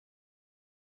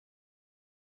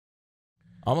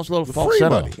Almost a little The falsetto.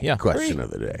 free money question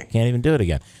of the day. Can't even do it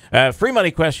again. Free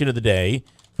money question of the day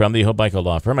from the Hobico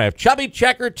Law Firm. I have Chubby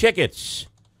Checker tickets.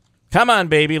 Come on,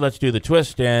 baby. Let's do the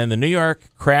twist. And the New York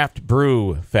Craft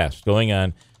Brew Fest going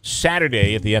on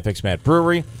Saturday at the FX Matt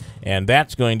Brewery. And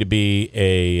that's going to be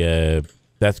a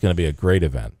great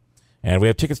event. And we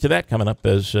have tickets to that coming up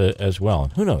as well.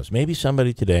 And who knows? Maybe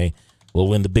somebody today will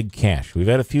win the big cash. We've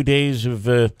had a few days of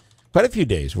quite a few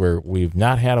days where we've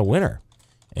not had a winner.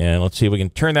 And let's see if we can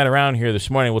turn that around here this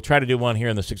morning. We'll try to do one here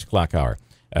in the 6 o'clock hour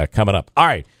coming up. All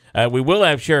right. We will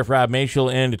have Sheriff Rob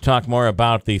Mashel in to talk more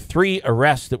about the 3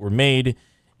 arrests that were made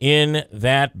in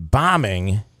that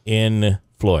bombing in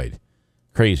Floyd.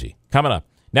 Crazy. Coming up.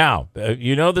 Now,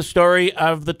 you know the story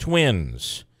of the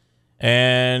twins.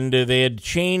 And they had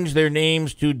changed their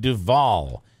names to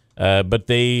Duvall. But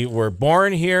they were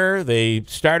born here. They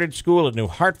started school at New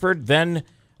Hartford, then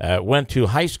went to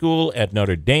high school at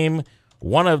Notre Dame.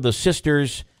 One of the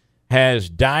sisters has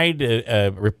died.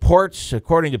 Reports,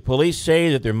 according to police,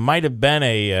 say that there might have been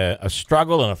a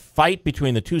struggle and a fight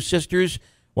between the 2 sisters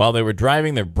while they were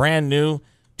driving their brand-new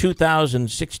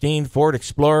 2016 Ford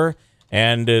Explorer.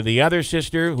 And the other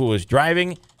sister, who was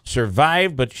driving,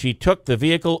 survived, but she took the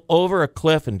vehicle over a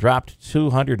cliff and dropped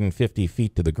 250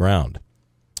 feet to the ground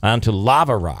onto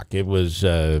lava rock. It was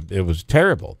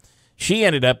terrible. She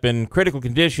ended up in critical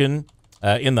condition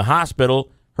in the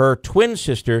hospital. Her twin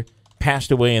sister passed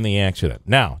away in the accident.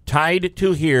 Now, tied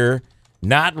to here,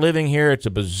 not living here, it's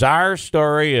a bizarre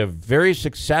story of very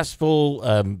successful,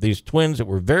 these twins that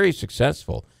were very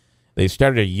successful. They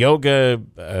started a yoga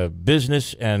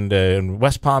business, and in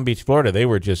West Palm Beach, Florida, they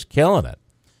were just killing it.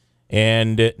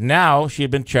 And now she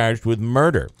had been charged with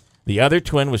murder. The other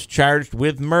twin was charged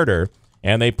with murder,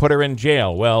 and they put her in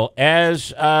jail. Well,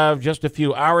 as of just a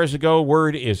few hours ago,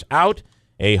 word is out.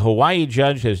 A Hawaii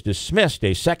judge has dismissed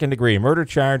a second-degree murder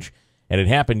charge, and it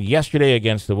happened yesterday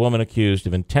against the woman accused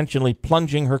of intentionally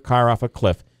plunging her car off a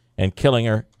cliff and killing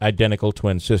her identical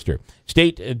twin sister.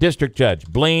 State District Judge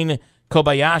Blaine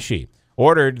Kobayashi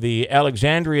ordered the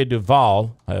Alexandria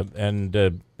Duvall, and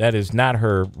that is not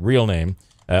her real name,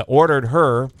 ordered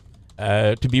her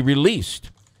to be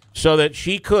released so that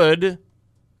she could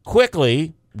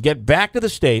quickly get back to the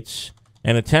States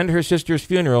and attend her sister's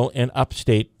funeral in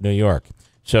upstate New York.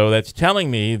 So that's telling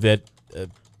me that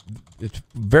it's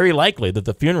very likely that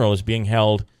the funeral is being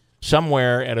held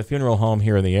somewhere at a funeral home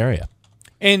here in the area.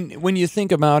 And when you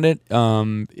think about it,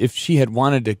 if she had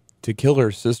wanted to kill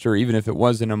her sister, even if it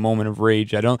was in a moment of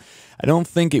rage, I don't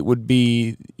think it would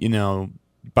be,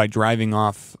 by driving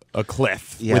off a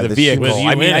cliff with a vehicle.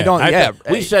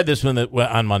 We said this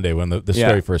on Monday when the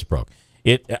story first broke.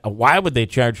 Why would they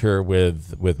charge her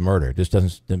with murder? It just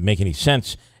doesn't make any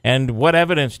sense. And what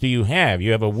evidence do you have?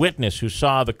 You have a witness who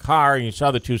saw the car and you saw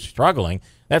the 2 struggling.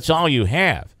 That's all you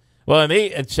have. Well, and they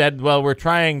had said, well, we're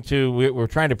trying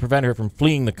to prevent her from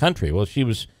fleeing the country. Well, she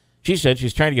said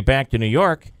she's trying to get back to New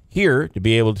York here to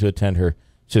be able to attend her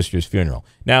sister's funeral.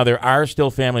 Now, there are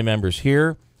still family members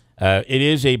here. It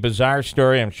is a bizarre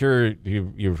story. I'm sure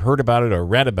you've heard about it or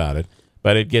read about it,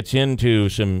 but it gets into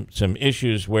some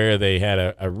issues where they had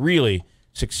a really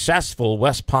successful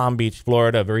West Palm Beach,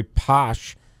 Florida, very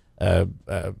posh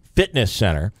fitness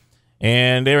center,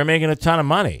 and they were making a ton of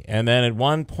money. And then at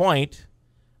one point,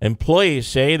 employees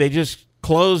say they just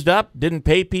closed up, didn't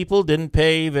pay people, didn't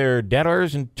pay their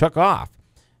debtors, and took off.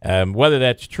 Whether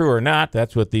that's true or not,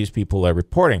 that's what these people are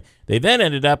reporting. They then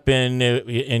ended up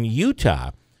in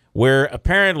Utah, where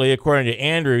apparently, according to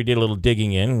Andrew, we did a little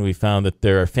digging in, and we found that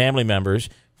there are family members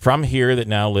from here that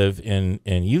now live in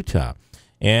Utah.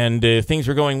 And things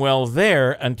were going well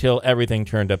there until everything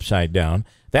turned upside down.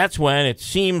 That's when it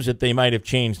seems that they might have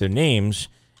changed their names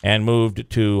and moved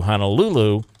to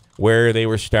Honolulu, where they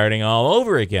were starting all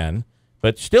over again,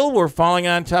 but still were falling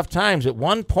on tough times. At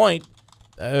one point,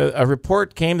 a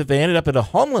report came that they ended up at a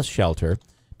homeless shelter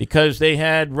because they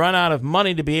had run out of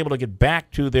money to be able to get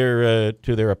back to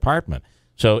their apartment.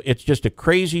 So it's just a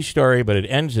crazy story, but it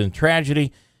ends in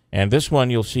tragedy. And this one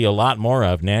you'll see a lot more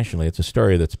of nationally. It's a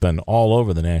story that's been all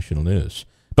over the national news.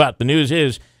 But the news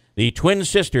is the twin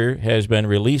sister has been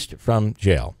released from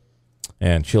jail,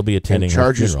 and she'll be attending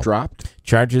her funeral. Charges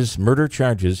dropped? Murder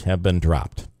charges have been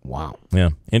dropped. Wow.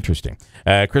 Yeah, interesting.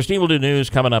 Christine will do news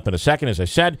coming up in a second. As I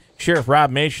said, Sheriff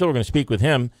Rob Mashel, we're going to speak with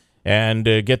him and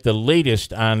get the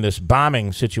latest on this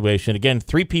bombing situation. Again,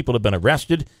 3 people have been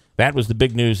arrested. That was the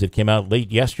big news that came out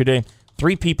late yesterday.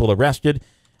 3 people arrested.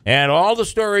 And all the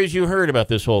stories you heard about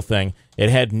this whole thing, it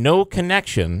had no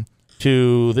connection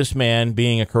to this man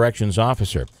being a corrections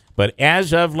officer. But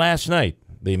as of last night,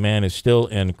 the man is still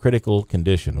in critical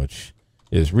condition, which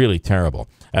is really terrible.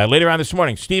 Later on this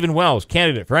morning, Stephen Wells,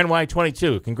 candidate for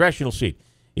NY22, congressional seat,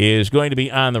 is going to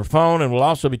be on the phone, and we'll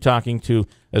also be talking to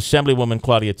Assemblywoman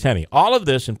Claudia Tenney. All of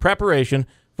this in preparation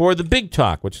for the big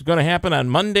talk, which is going to happen on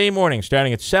Monday morning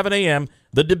starting at 7 a.m.,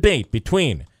 the debate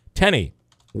between Tenney,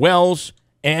 Wells,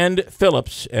 and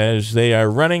Phillips as they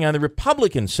are running on the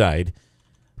Republican side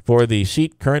for the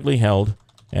seat currently held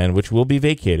and which will be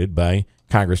vacated by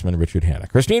Congressman Richard Hanna.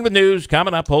 Christine with news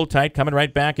coming up. Hold tight. Coming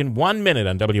right back in 1 minute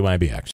on WIBX.